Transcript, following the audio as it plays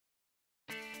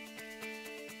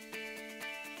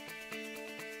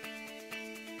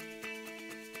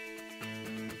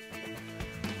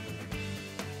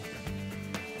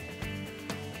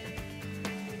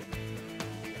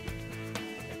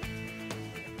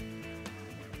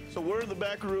So we're in the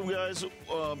back room, guys,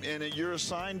 and you're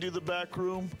assigned to the back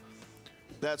room.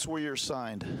 That's where you're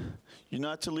assigned. You're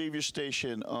not to leave your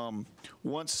station.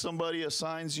 Once somebody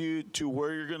assigns you to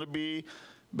where you're going to be,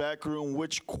 back room,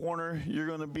 which corner you're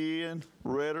going to be in,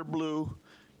 red or blue,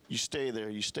 you stay there.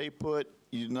 You stay put.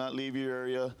 You do not leave your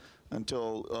area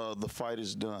until the fight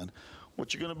is done.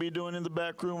 What you're going to be doing in the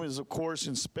back room is, of course,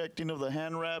 inspecting of the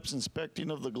hand wraps,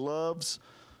 inspecting of the gloves,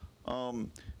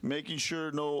 making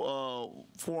sure no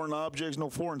foreign objects,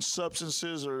 no foreign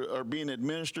substances are being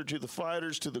administered to the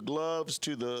fighters, to the gloves,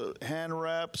 to the hand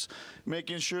wraps,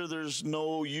 making sure there's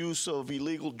no use of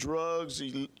illegal drugs,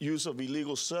 use of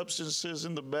illegal substances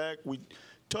in the back. We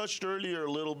touched earlier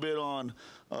a little bit on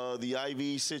the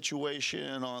IV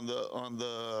situation, on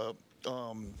the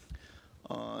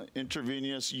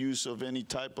intravenous use of any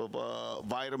type of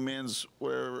vitamins,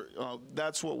 where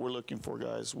that's what we're looking for,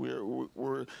 guys.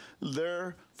 We're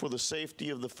there for the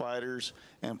safety of the fighters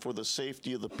and for the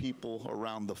safety of the people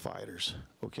around the fighters,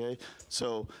 okay?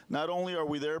 So not only are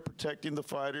we there protecting the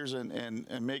fighters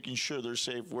and making sure they're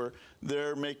safe, we're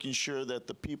there making sure that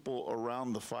the people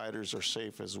around the fighters are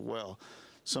safe as well.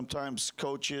 Sometimes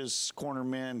coaches,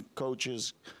 cornermen,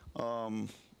 coaches,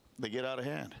 they get out of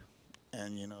hand.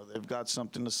 And, you know, they've got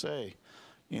something to say.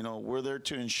 You know, we're there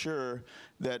to ensure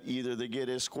that either they get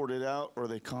escorted out or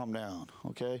they calm down,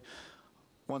 okay?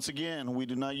 Once again, we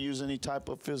do not use any type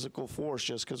of physical force.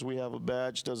 Just because we have a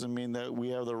badge doesn't mean that we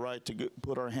have the right to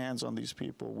put our hands on these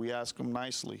people. We ask them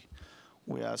nicely.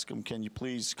 We ask them, can you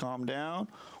please calm down,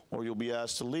 or you'll be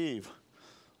asked to leave.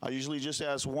 I usually just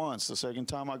ask once. The second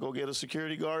time I go get a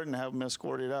security guard and have them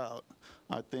escorted out.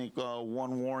 I think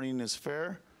one warning is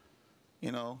fair.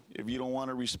 You know, if you don't want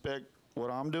to respect what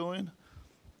I'm doing,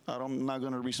 I'm not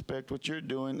going to respect what you're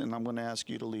doing, and I'm going to ask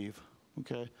you to leave,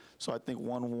 okay? So I think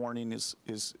one warning is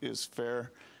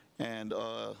fair, and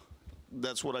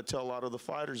that's what I tell a lot of the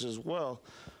fighters as well.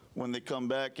 When they come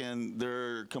back and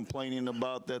they're complaining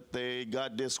about that they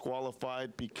got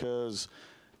disqualified because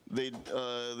they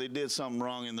did something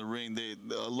wrong in the ring,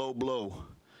 a low blow,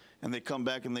 and they come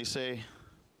back and they say,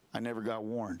 I never got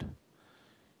warned.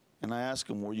 And I ask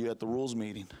them, were you at the rules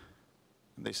meeting?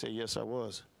 And they say, yes, I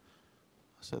was.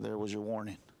 I said, there was your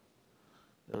warning.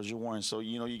 There was your warning. So,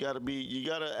 you know, you got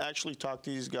to actually talk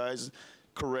to these guys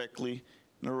correctly.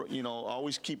 You know,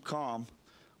 always keep calm.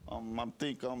 I'm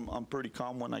pretty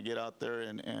calm when I get out there,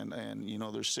 and you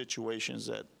know, there's situations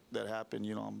that happen.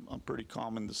 You know, I'm pretty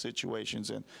calm in the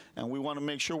situations, and we want to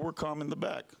make sure we're calm in the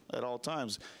back at all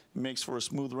times. It makes for a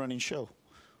smooth running show.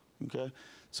 Okay,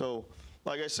 so.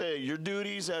 Like I say, your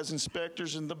duties as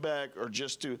inspectors in the back are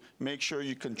just to make sure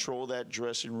you control that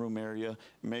dressing room area,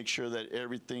 make sure that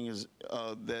everything is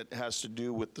that has to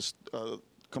do with the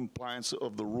compliance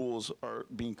of the rules are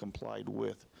being complied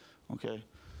with, okay?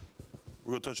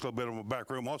 We're going to touch a little bit on the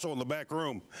back room. Also in the back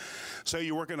room, say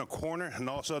you work in a corner and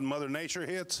all of a sudden Mother Nature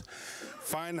hits,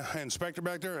 find an inspector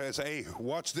back there and say, hey,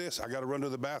 watch this, I got to run to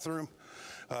the bathroom.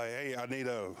 Hey, I need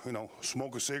to, you know,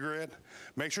 smoke a cigarette.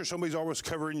 Make sure somebody's always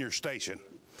covering your station.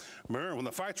 Remember, when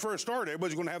the fights first start,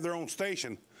 everybody's going to have their own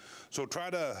station. So try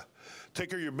to take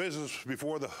care of your business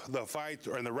before the fight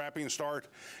and the wrapping start,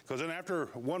 because then after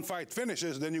one fight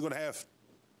finishes, then you're going to have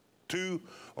two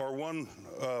or one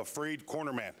freed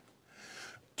cornerman.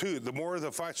 Two, the more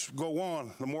the fights go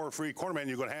on, the more free cornerman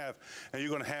you're going to have, and you're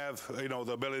going to have, you know,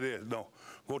 the ability to,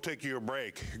 go take your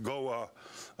break. Go,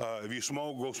 if you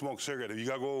smoke, go smoke a cigarette. If you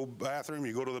got to go to the bathroom,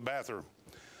 you go to the bathroom.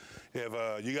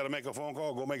 If you got to make a phone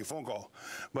call, go make a phone call.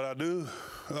 But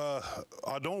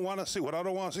I don't want to see, what I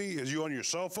don't want to see is you on your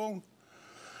cell phone,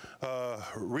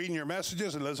 reading your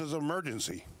messages unless it's an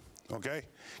emergency. Okay?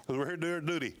 Because we're here to do our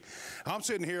duty. I'm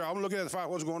sitting here, I'm looking at the fight,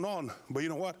 what's going on, but you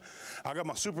know what? I got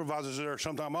my supervisors there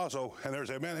sometime also, and they're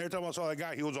saying, man, every time I saw that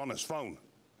guy, he was on his phone.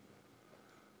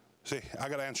 See, I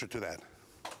got to answer to that.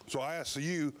 So I ask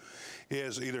you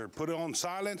is either put it on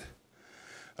silent,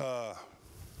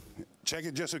 check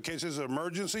it just in case there's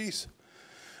emergencies,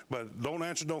 but don't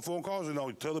answer no phone calls. You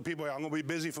know, tell the people, I'm going to be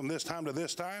busy from this time to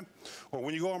this time, or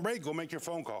when you go on break, go make your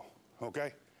phone call,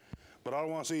 okay? But I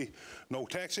don't want to see no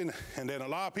texting. And then a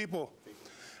lot of people,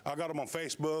 I got them on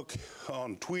Facebook,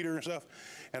 on Twitter and stuff,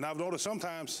 and I've noticed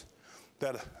sometimes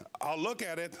that I'll look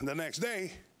at it the next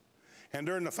day, and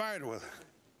during the fight with,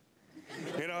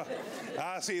 you know,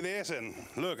 I see this, and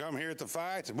look, I'm here at the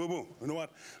fight, and boom, boom. You know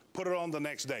what? Put it on the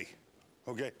next day,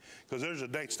 okay? Because there's a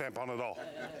date stamp on it all.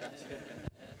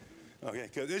 Okay,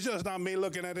 because it's just not me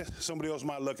looking at it. Somebody else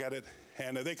might look at it.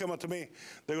 And if they come up to me,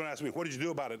 they're going to ask me, what did you do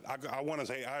about it? I want to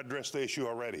say, I addressed the issue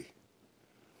already.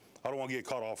 I don't want to get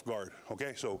caught off guard.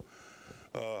 Okay, so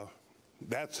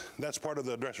That's part of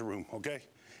the dressing room, okay?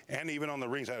 And even on the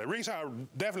ringside. The ringside, I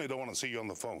definitely don't want to see you on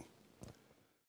the phone.